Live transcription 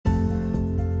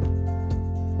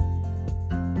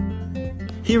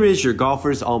Here is your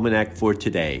Golfer's Almanac for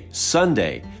today,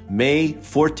 Sunday, May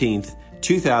 14th,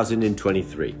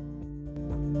 2023.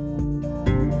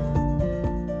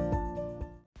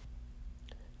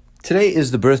 Today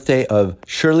is the birthday of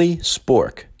Shirley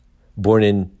Spork, born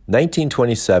in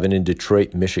 1927 in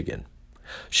Detroit, Michigan.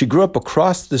 She grew up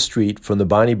across the street from the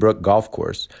Bonnybrook Golf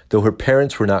Course, though her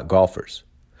parents were not golfers.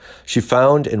 She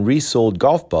found and resold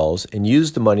golf balls and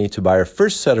used the money to buy her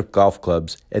first set of golf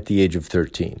clubs at the age of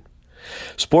 13.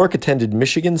 Spork attended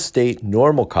Michigan State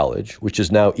Normal College, which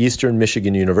is now Eastern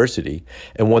Michigan University,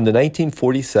 and won the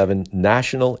 1947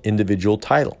 National Individual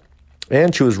title.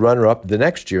 And she was runner-up the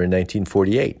next year in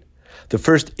 1948. The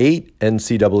first 8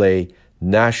 NCAA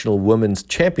National Women's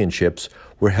Championships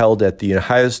were held at the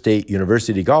Ohio State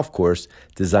University Golf Course,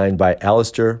 designed by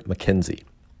Alistair McKenzie.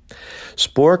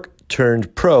 Spork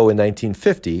turned pro in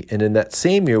 1950, and in that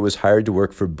same year was hired to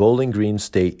work for Bowling Green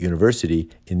State University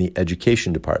in the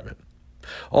education department.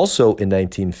 Also in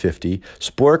 1950,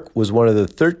 Spork was one of the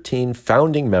 13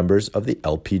 founding members of the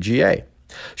LPGA.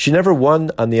 She never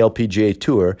won on the LPGA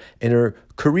Tour, and her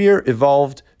career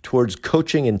evolved towards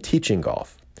coaching and teaching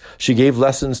golf. She gave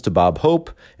lessons to Bob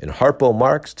Hope and Harpo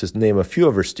Marx, to name a few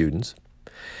of her students.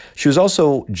 She was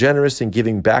also generous in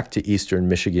giving back to Eastern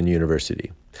Michigan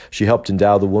University. She helped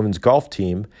endow the women's golf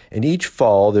team, and each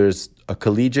fall there's a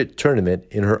collegiate tournament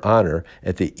in her honor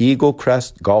at the Eagle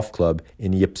Crest Golf Club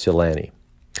in Ypsilanti.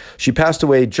 She passed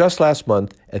away just last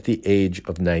month at the age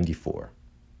of 94.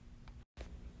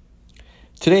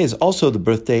 Today is also the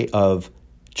birthday of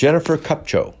Jennifer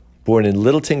Kupcho, born in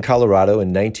Littleton, Colorado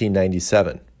in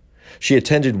 1997. She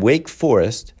attended Wake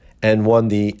Forest and won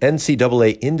the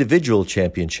NCAA Individual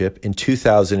Championship in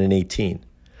 2018,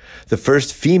 the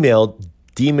first female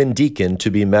Demon Deacon to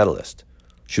be a medalist.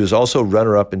 She was also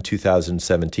runner-up in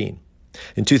 2017.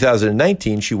 In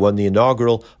 2019, she won the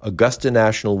inaugural Augusta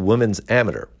National Women's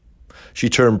Amateur. She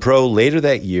turned pro later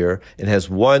that year and has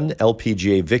one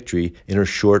LPGA victory in her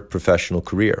short professional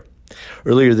career.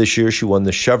 Earlier this year, she won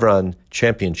the Chevron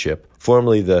Championship,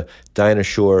 formerly the Dinah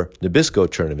Shore Nabisco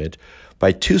Tournament,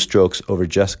 by 2 strokes over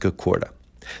Jessica Korda.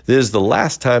 This is the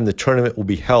last time the tournament will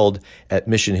be held at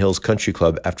Mission Hills Country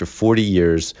Club after 40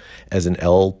 years as an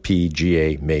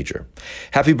LPGA major.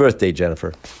 Happy birthday,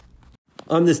 Jennifer.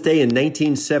 On this day in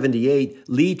 1978,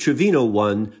 Lee Trevino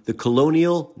won the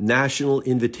Colonial National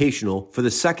Invitational for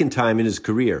the second time in his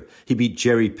career. He beat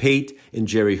Jerry Pate and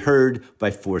Jerry Hurd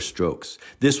by 4 strokes.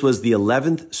 This was the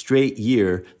 11th straight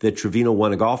year that Trevino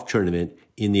won a golf tournament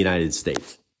in the United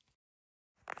States.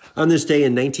 On this day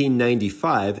in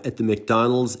 1995, at the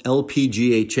McDonald's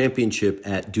LPGA Championship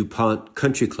at DuPont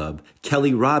Country Club,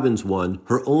 Kelly Robbins won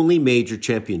her only major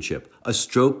championship, a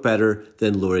stroke better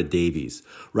than Laura Davies.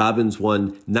 Robbins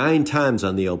won 9 times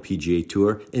on the LPGA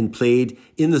Tour and played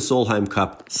in the Solheim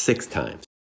Cup 6 times.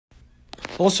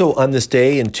 Also on this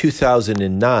day in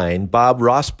 2009, Bob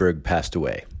Rosberg passed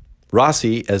away.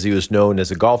 Rossi, as he was known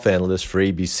as a golf analyst for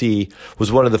ABC, was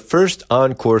one of the first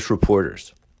on-course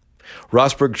reporters.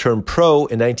 Rosberg turned pro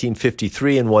in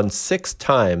 1953 and won 6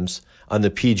 times on the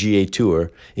PGA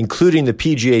Tour, including the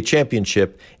PGA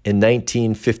Championship in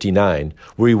 1959,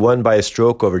 where he won by a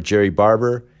stroke over Jerry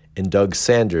Barber and Doug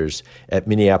Sanders at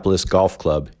Minneapolis Golf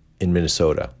Club in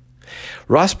Minnesota.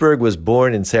 Rosberg was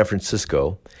born in San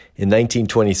Francisco in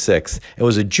 1926 and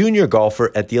was a junior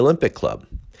golfer at the Olympic Club.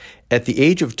 At the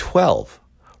age of 12,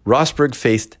 Rosberg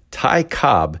faced Ty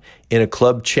Cobb in a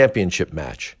club championship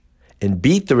match and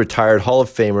beat the retired Hall of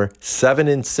Famer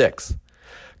 7-6.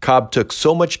 Cobb took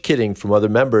so much kidding from other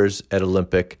members at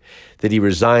Olympic that he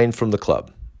resigned from the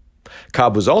club.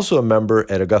 Cobb was also a member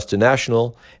at Augusta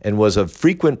National and was a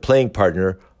frequent playing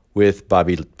partner with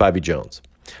Bobby Jones.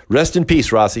 Rest in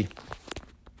peace, Rossi.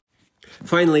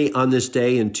 Finally, on this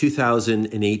day in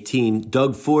 2018,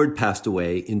 Doug Ford passed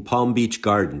away in Palm Beach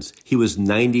Gardens. He was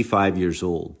 95 years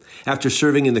old. After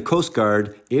serving in the Coast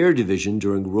Guard Air Division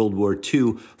during World War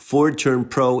II, Ford turned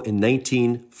pro in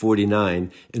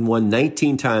 1949 and won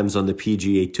 19 times on the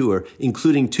PGA Tour,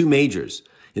 including 2 majors.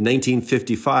 In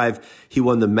 1955, he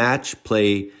won the match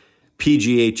play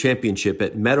PGA Championship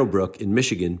at Meadowbrook in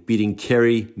Michigan, beating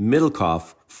Kerry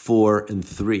Middlecoff 4-3.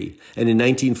 And in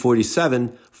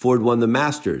 1947, Ford won the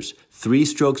Masters, 3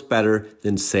 strokes better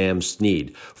than Sam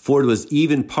Snead. Ford was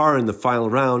even par in the final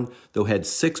round, though had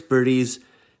 6 birdies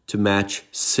to match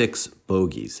 6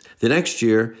 bogeys. The next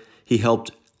year, he helped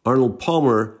Arnold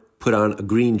Palmer put on a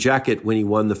green jacket when he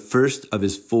won the first of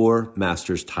his 4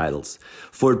 Masters titles.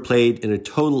 Ford played in a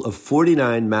total of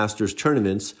 49 Masters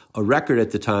tournaments, a record at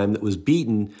the time that was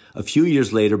beaten a few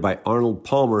years later by Arnold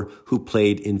Palmer, who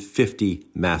played in 50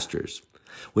 Masters.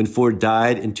 When Ford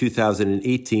died in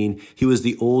 2018, he was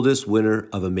the oldest winner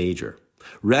of a major.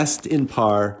 Rest in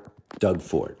par, Doug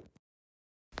Ford.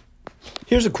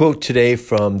 Here's a quote today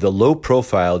from the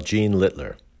low-profile Gene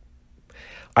Littler.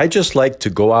 I just like to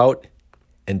go out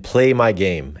and play my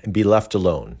game and be left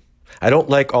alone. I don't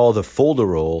like all the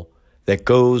folderol that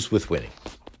goes with winning.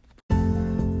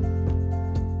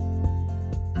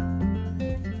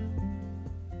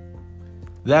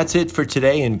 That's it for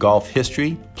today in golf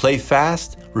history. Play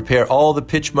fast, repair all the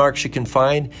pitch marks you can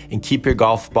find, and keep your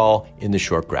golf ball in the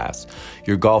short grass.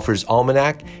 Your Golfer's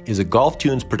Almanac is a Golf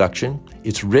Tunes production.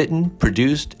 It's written,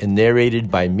 produced, and narrated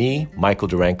by me, Michael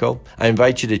Duranko. I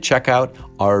invite you to check out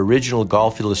our original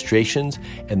golf illustrations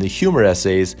and the humor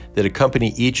essays that accompany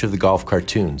each of the golf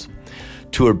cartoons.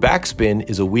 Tour Backspin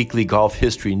is a weekly golf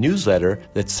history newsletter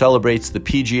that celebrates the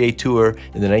PGA Tour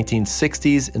in the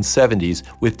 1960s and 70s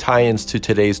with tie-ins to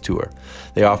today's tour.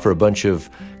 They offer a bunch of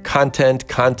content,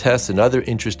 contests, and other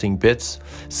interesting bits.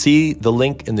 See the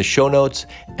link in the show notes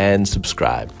and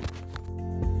subscribe.